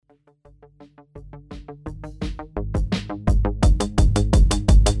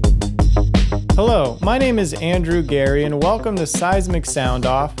Hello, my name is Andrew Gary, and welcome to Seismic Sound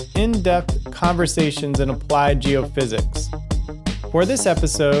Off, in-depth conversations in applied geophysics. For this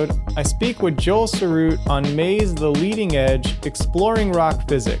episode, I speak with Joel Sarut on Maze the Leading Edge, Exploring Rock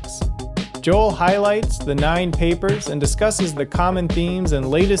Physics. Joel highlights the 9 papers and discusses the common themes and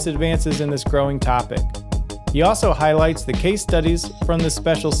latest advances in this growing topic. He also highlights the case studies from this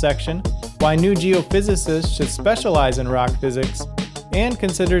special section, why new geophysicists should specialize in rock physics, and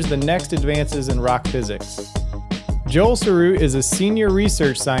considers the next advances in rock physics. Joel Sarut is a senior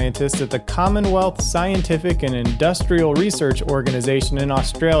research scientist at the Commonwealth Scientific and Industrial Research Organisation in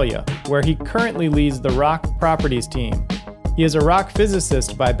Australia, where he currently leads the rock properties team. He is a rock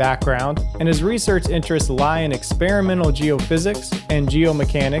physicist by background, and his research interests lie in experimental geophysics and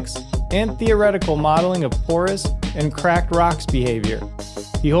geomechanics, and theoretical modeling of porous and cracked rocks behavior.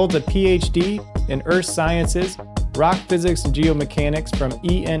 He holds a PhD in Earth Sciences, Rock Physics and Geomechanics from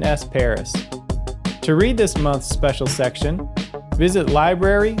ENS Paris. To read this month's special section, visit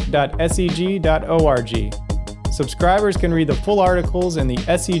library.seg.org. Subscribers can read the full articles in the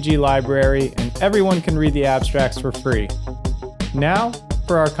SEG library, and everyone can read the abstracts for free. Now,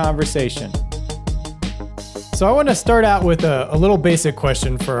 for our conversation. So I want to start out with a little basic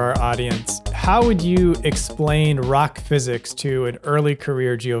question for our audience. How would you explain rock physics to an early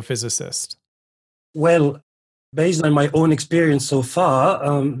career geophysicist? Well, based on my own experience so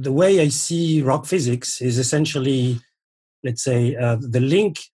far, the way I see rock physics is essentially, let's say, the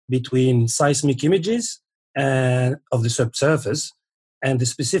link between seismic images of the subsurface and the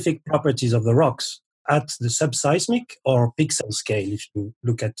specific properties of the rocks at the subseismic or pixel scale, if you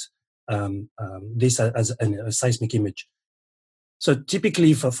look at this as a seismic image. So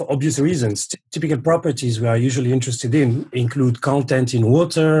typically, for obvious reasons, typical properties we are usually interested in include content in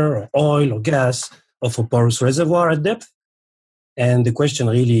water, or oil, or gas, of a porous reservoir at depth. And the question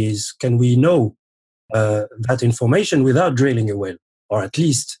really is, can we know that information without drilling a well, or at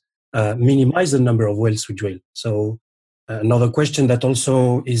least minimize the number of wells we drill? So another question that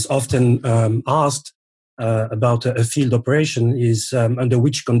also is often asked about a field operation is under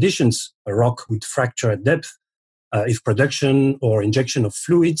which conditions a rock would fracture at depth if production or injection of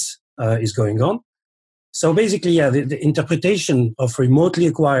fluids is going on. So basically, the interpretation of remotely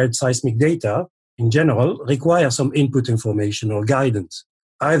acquired seismic data in general require some input information or guidance,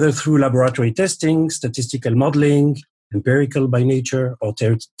 either through laboratory testing, statistical modeling, empirical by nature, or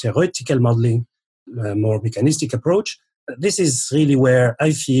theoretical modeling, more mechanistic approach. This is really where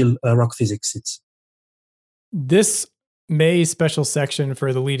I feel rock physics sits. This May special section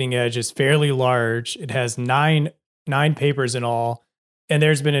for the leading edge is fairly large. It has nine papers in all, and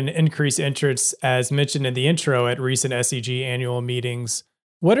there's been an increased interest, as mentioned in the intro, at recent SEG annual meetings.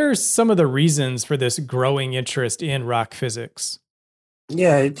 What are some of the reasons for this growing interest in rock physics?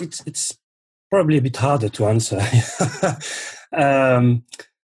 Yeah, it's probably a bit harder to answer. I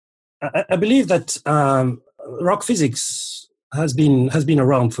believe that rock physics has been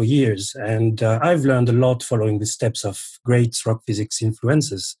around for years, and I've learned a lot following the steps of great rock physics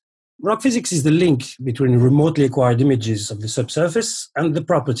influences. Rock physics is the link between remotely acquired images of the subsurface and the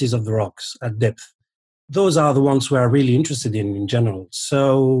properties of the rocks at depth. Those are the ones we are really interested in general.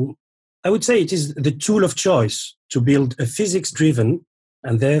 So I would say it is the tool of choice to build a physics-driven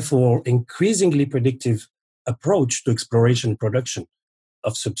and therefore increasingly predictive approach to exploration and production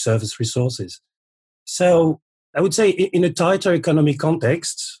of subsurface resources. So I would say in a tighter economic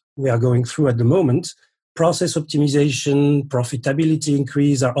context we are going through at the moment, process optimization, profitability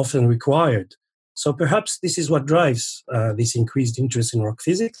increase are often required. So perhaps this is what drives this increased interest in rock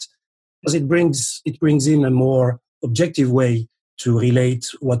physics, because it brings in a more objective way to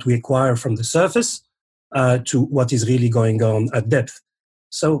relate what we acquire from the surface to what is really going on at depth.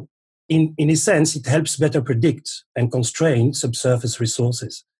 So in a sense, it helps better predict and constrain subsurface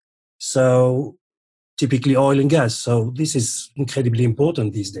resources. So typically oil and gas. So this is incredibly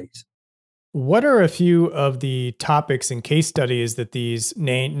important these days. What are a few of the topics and case studies that these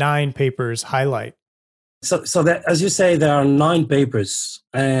 9 papers highlight? So that, as you say, there are 9 papers,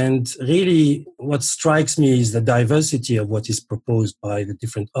 and really what strikes me is the diversity of what is proposed by the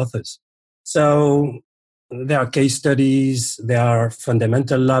different authors. So there are case studies, there are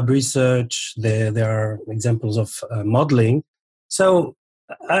fundamental lab research, there are examples of modeling. So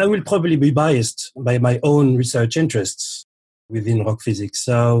I will probably be biased by my own research interests within rock physics.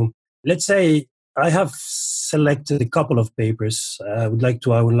 So let's say I have selected a couple of papers. I would like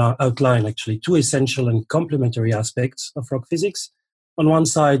to outline actually 2 essential and complementary aspects of rock physics. On one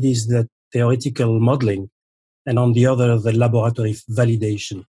side is the theoretical modeling, and on the other, the laboratory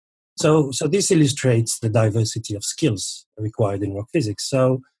validation. So this illustrates the diversity of skills required in rock physics.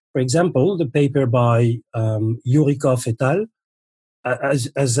 So, for example, the paper by Yurikov et al.,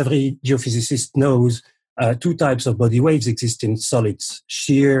 as every geophysicist knows, two types of body waves exist in solids,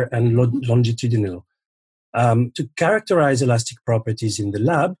 shear and longitudinal. To characterize elastic properties in the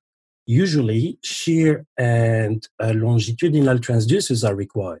lab, usually shear and longitudinal transducers are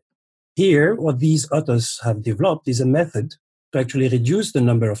required. Here, what these authors have developed is a method to actually reduce the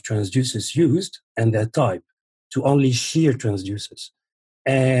number of transducers used and their type to only shear transducers.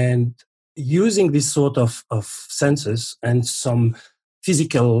 And using this sort of sensors and some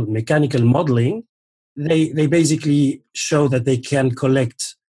physical mechanical modeling, they basically show that they can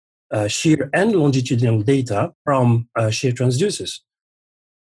collect shear and longitudinal data from shear transducers.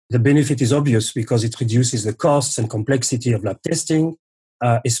 The benefit is obvious because it reduces the costs and complexity of lab testing,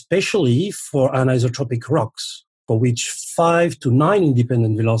 especially for anisotropic rocks, for which 5 to 9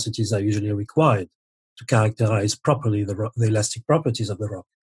 independent velocities are usually required to characterize properly the elastic properties of the rock.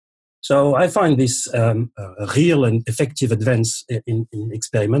 So I find this a real and effective advance in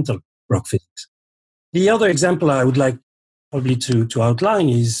experimental rock physics. The other example I would like probably to outline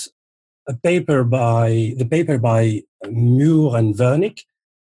is the paper by Muir and Wernick,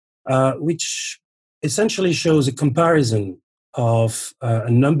 which essentially shows a comparison of a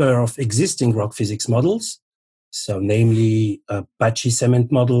number of existing rock physics models, so namely a patchy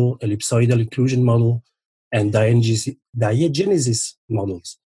cement model, ellipsoidal inclusion model, and diagenesis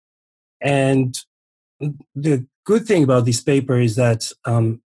models. And the good thing about this paper is that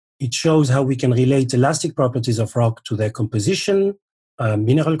it shows how we can relate elastic properties of rock to their composition,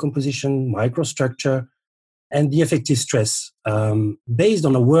 mineral composition, microstructure, and the effective stress based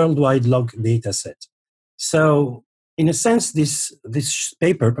on a worldwide log data set. So, in a sense, this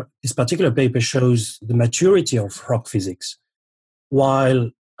particular paper shows the maturity of rock physics,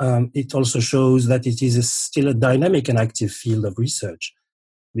 while it also shows that it is still a dynamic and active field of research,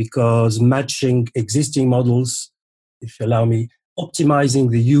 because matching existing models, if you allow me, optimizing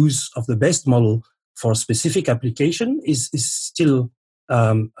the use of the best model for a specific application is still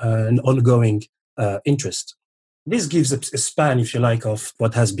an ongoing interest. This gives a span, if you like, of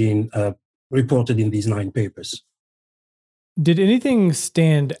what has been reported in these 9 papers. Did anything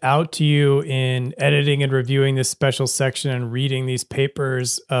stand out to you in editing and reviewing this special section and reading these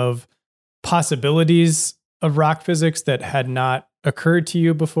papers of possibilities of rock physics that had not occurred to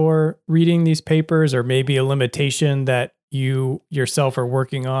you before reading these papers, or maybe a limitation that you yourself are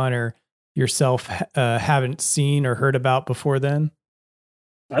working on or yourself haven't seen or heard about before then?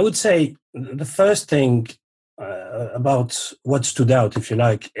 I would say the first thing about what stood out, if you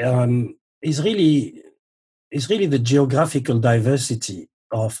like, is really the geographical diversity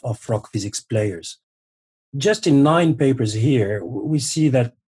of rock physics players. Just in 9 papers here, we see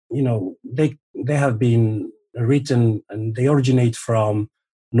that they have been written and they originate from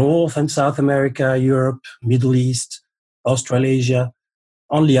North and South America, Europe, Middle East, Australasia.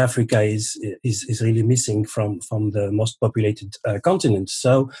 Only Africa is really missing from the most populated continent.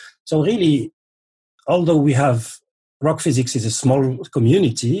 So really, although we have rock physics is a small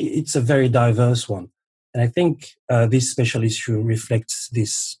community, it's a very diverse one. And I think this special issue reflects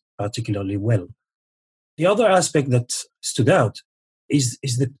this particularly well. The other aspect that stood out is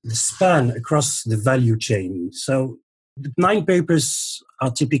the span across the value chain. So the 9 papers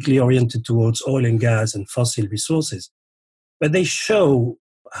are typically oriented towards oil and gas and fossil resources, but they show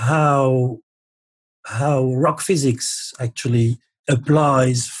how rock physics actually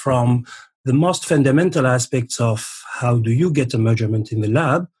applies from the most fundamental aspects of how do you get a measurement in the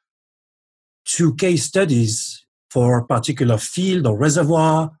lab to case studies for a particular field or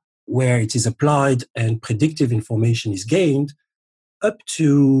reservoir where it is applied and predictive information is gained, up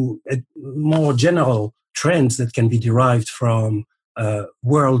to more general trends that can be derived from a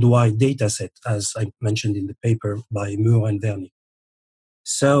worldwide data set, as I mentioned in the paper by Muir and Wernick.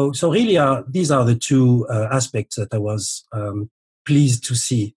 So really, these are the 2 aspects that I was pleased to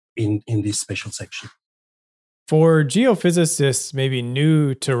see in this special section. For geophysicists maybe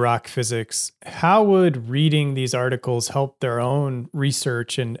new to rock physics, how would reading these articles help their own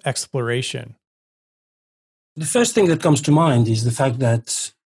research and exploration? The first thing that comes to mind is the fact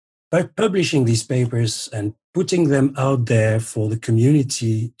that by publishing these papers and putting them out there for the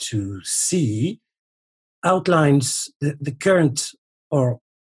community to see, outlines the current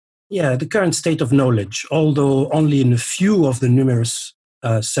state of knowledge, although only in a few of the numerous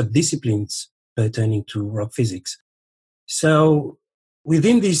subdisciplines pertaining to rock physics. So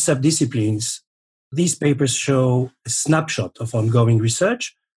within these subdisciplines, these papers show a snapshot of ongoing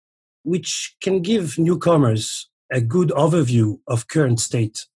research, which can give newcomers a good overview of current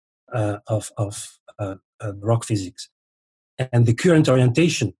state rock physics and the current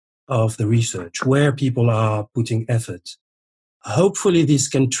orientation of the research, where people are putting effort. Hopefully, this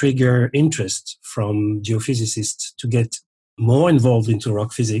can trigger interest from geophysicists to get more involved into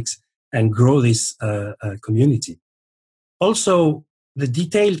rock physics and grow this community. Also, the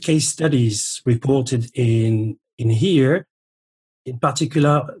detailed case studies reported in here, in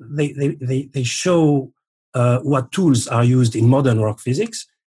particular, they show what tools are used in modern rock physics,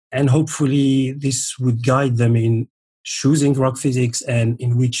 and hopefully this would guide them in choosing rock physics and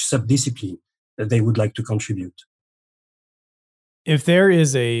in which subdiscipline that they would like to contribute. If there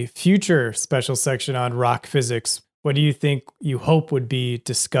is a future special section on rock physics, what do you think you hope would be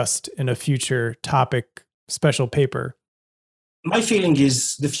discussed in a future topic special paper? My feeling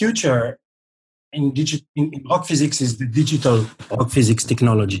is the future in rock physics is the digital rock physics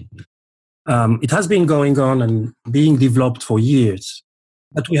technology. It has been going on and being developed for years,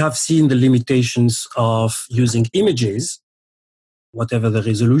 but we have seen the limitations of using images, whatever the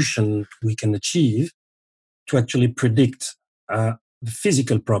resolution we can achieve, to actually predict the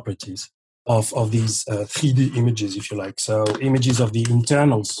physical properties of these 3D images, if you like. So images of the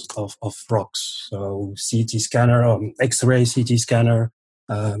internals of rocks. So CT scanner, X-ray CT scanner,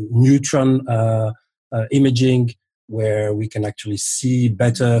 neutron imaging, where we can actually see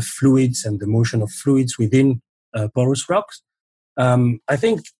better fluids and the motion of fluids within porous rocks. I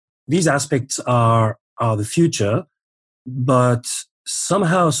think these aspects are the future, but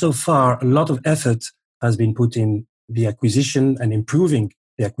somehow so far a lot of effort has been put in the acquisition and improving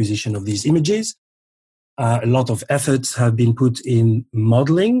the acquisition of these images. A lot of efforts have been put in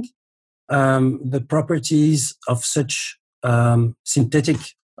modeling the properties of such synthetic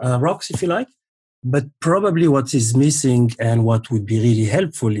rocks, if you like. But probably what is missing and what would be really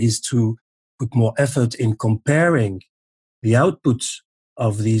helpful is to put more effort in comparing the output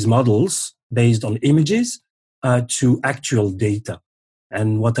of these models based on images to actual data.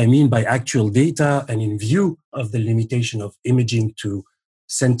 And what I mean by actual data, and in view of the limitation of imaging to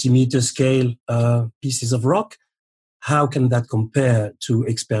centimeter scale pieces of rock, how can that compare to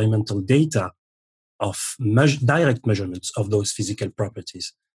experimental data of direct measurements of those physical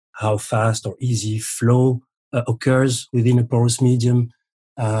properties? How fast or easy flow occurs within a porous medium,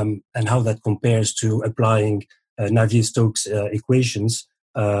 and how that compares to applying Navier-Stokes equations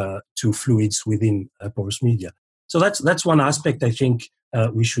to fluids within porous media. So that's one aspect I think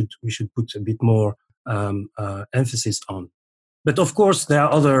we should put a bit more emphasis on. But of course, there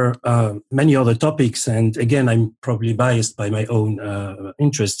are many other topics, and again, I'm probably biased by my own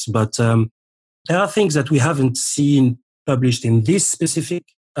interests, but there are things that we haven't seen published in this specific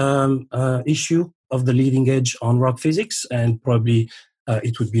issue of the leading edge on rock physics, and probably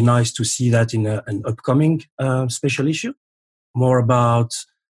it would be nice to see that in an upcoming special issue, more about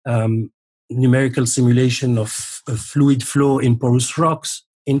numerical simulation of fluid flow in porous rocks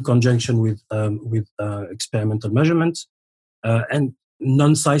in conjunction with experimental measurements. And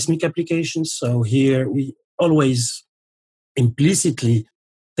non-seismic applications. So here we always implicitly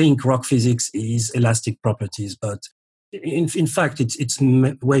think rock physics is elastic properties, but in fact it's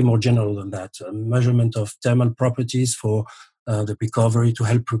way more general than that. Measurement of thermal properties for the recovery, to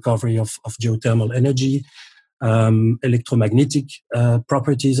help recovery of geothermal energy, electromagnetic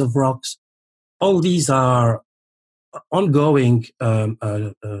properties of rocks. All these are ongoing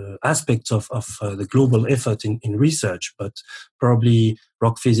aspects of the global effort in research, but probably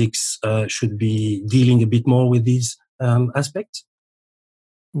rock physics should be dealing a bit more with these aspects.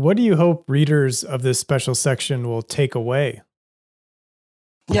 What do you hope readers of this special section will take away?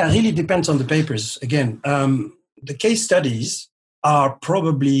 Yeah, it really depends on the papers. Again, the case studies are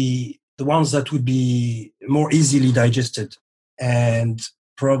probably the ones that would be more easily digested and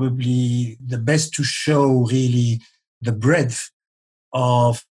probably the best to show really the breadth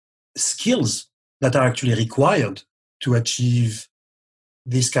of skills that are actually required to achieve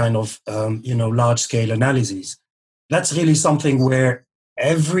this kind of large-scale analysis. That's really something where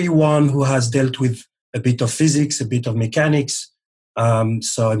everyone who has dealt with a bit of physics, a bit of mechanics,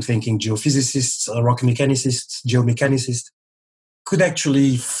 so I'm thinking geophysicists, rock mechanicists, geomechanicists, could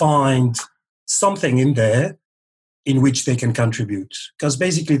actually find something in there in which they can contribute. Because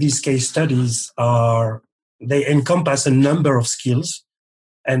basically these case studies they encompass a number of skills.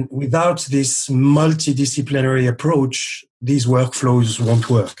 And without this multidisciplinary approach, these workflows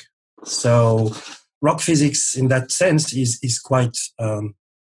won't work. So rock physics in that sense is quite a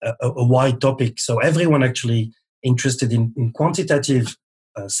wide topic. So everyone actually interested in quantitative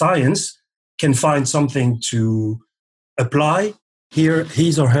science can find something to apply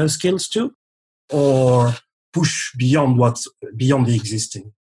his or her skills to, or push beyond the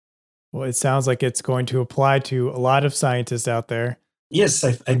existing. Well, it sounds like it's going to apply to a lot of scientists out there. Yes,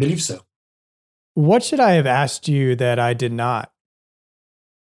 I believe so. What should I have asked you that I did not?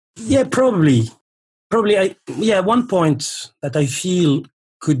 Yeah, probably. One point that I feel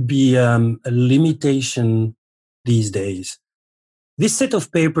could be a limitation these days. This set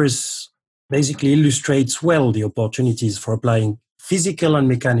of papers basically illustrates well the opportunities for applying physical and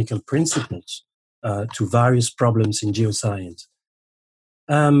mechanical principles to various problems in geoscience.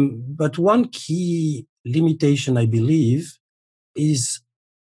 But one key limitation, I believe, is,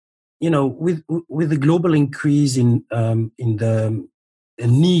 with the global increase in the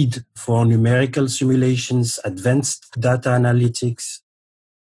need for numerical simulations, advanced data analytics,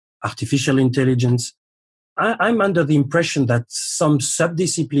 artificial intelligence, I'm under the impression that some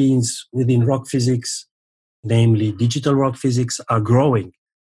subdisciplines within rock physics, namely digital rock physics, are growing,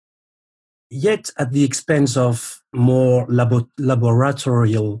 yet at the expense of more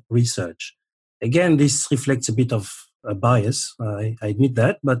laboratorial research. Again, this reflects a bit of a bias, I admit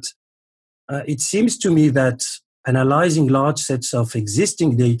that, but it seems to me that analyzing large sets of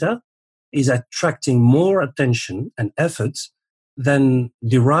existing data is attracting more attention and effort than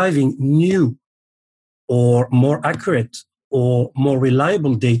deriving new or more accurate or more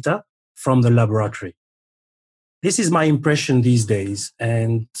reliable data from the laboratory. This is my impression these days,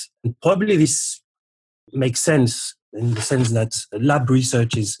 and probably this makes sense in the sense that lab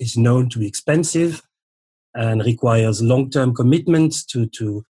research is known to be expensive and requires long-term commitments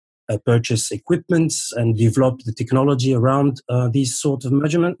to purchase equipment and develop the technology around these sort of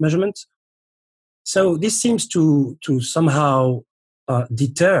measurements. So this seems to somehow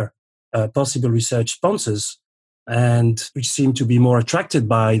deter possible research sponsors, and which seem to be more attracted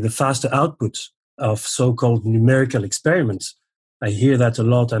by the faster output of so-called numerical experiments. I hear that a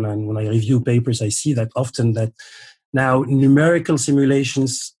lot, and when I review papers, I see that often, that now numerical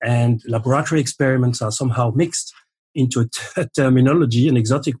simulations and laboratory experiments are somehow mixed into a terminology. An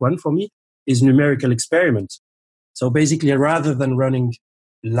exotic one for me is numerical experiment. So basically, rather than running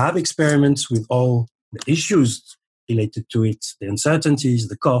lab experiments with all the issues related to it, the uncertainties,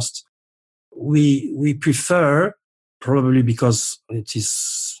 the costs, we prefer, probably because it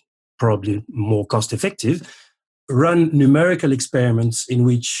is probably more cost effective, run numerical experiments in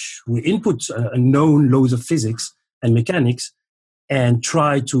which we input a known laws of physics and mechanics and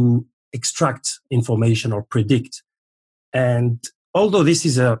try to extract information or predict. And although this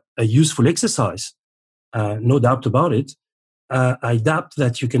is a useful exercise, no doubt about it, I doubt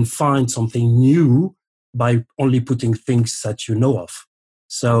that you can find something new by only putting things that you know of.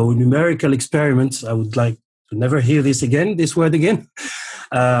 So numerical experiments, I would like to never hear this word again,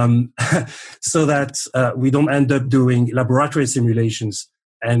 so that we don't end up doing laboratory simulations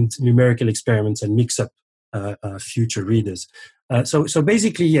and numerical experiments and mix up future readers. So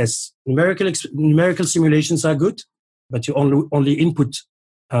basically, yes, numerical simulations are good, but you only input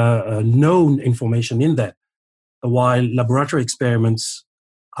known information in there, while laboratory experiments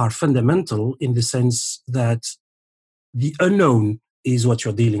are fundamental in the sense that the unknown is what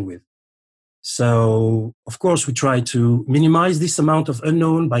you're dealing with. So, of course, we try to minimize this amount of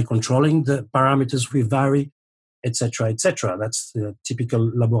unknown by controlling the parameters we vary, etc., etc. That's the typical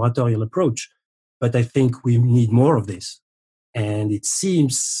laboratorial approach. But I think we need more of this. And it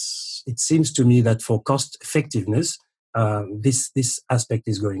seems to me that for cost effectiveness, this aspect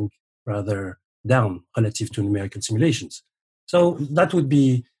is going rather down relative to numerical simulations. So that would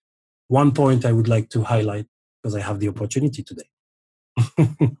be one point I would like to highlight because I have the opportunity today.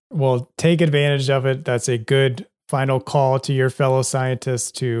 Well, take advantage of it. That's a good final call to your fellow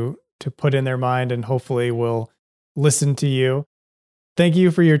scientists to put in their mind, and hopefully will listen to you. Thank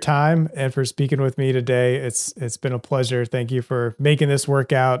you for your time and for speaking with me today. It's been a pleasure. Thank you for making this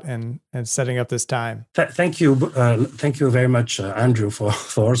work out and setting up this time. Thank you. Thank you very much, Andrew, for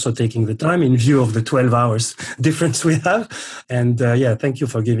also taking the time in view of the 12 hours difference we have. And thank you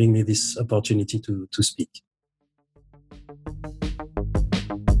for giving me this opportunity to speak.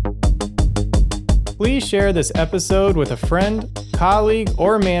 Please share this episode with a friend, colleague,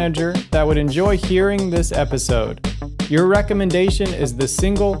 or manager that would enjoy hearing this episode. Your recommendation is the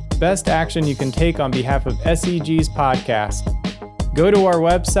single best action you can take on behalf of SEG's podcast. Go to our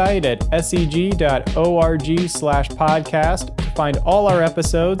website at seg.org/podcast to find all our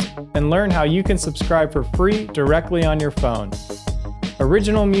episodes and learn how you can subscribe for free directly on your phone.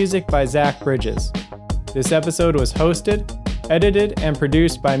 Original music by Zach Bridges. This episode was hosted, edited, and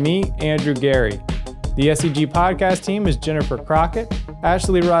produced by me, Andrew Gary. The SEG podcast team is Jennifer Crockett,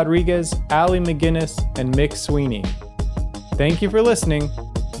 Ashley Rodriguez, Allie McGinnis, and Mick Sweeney. Thank you for listening.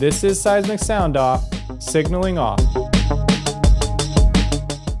 This is Seismic Sound Off, signaling off.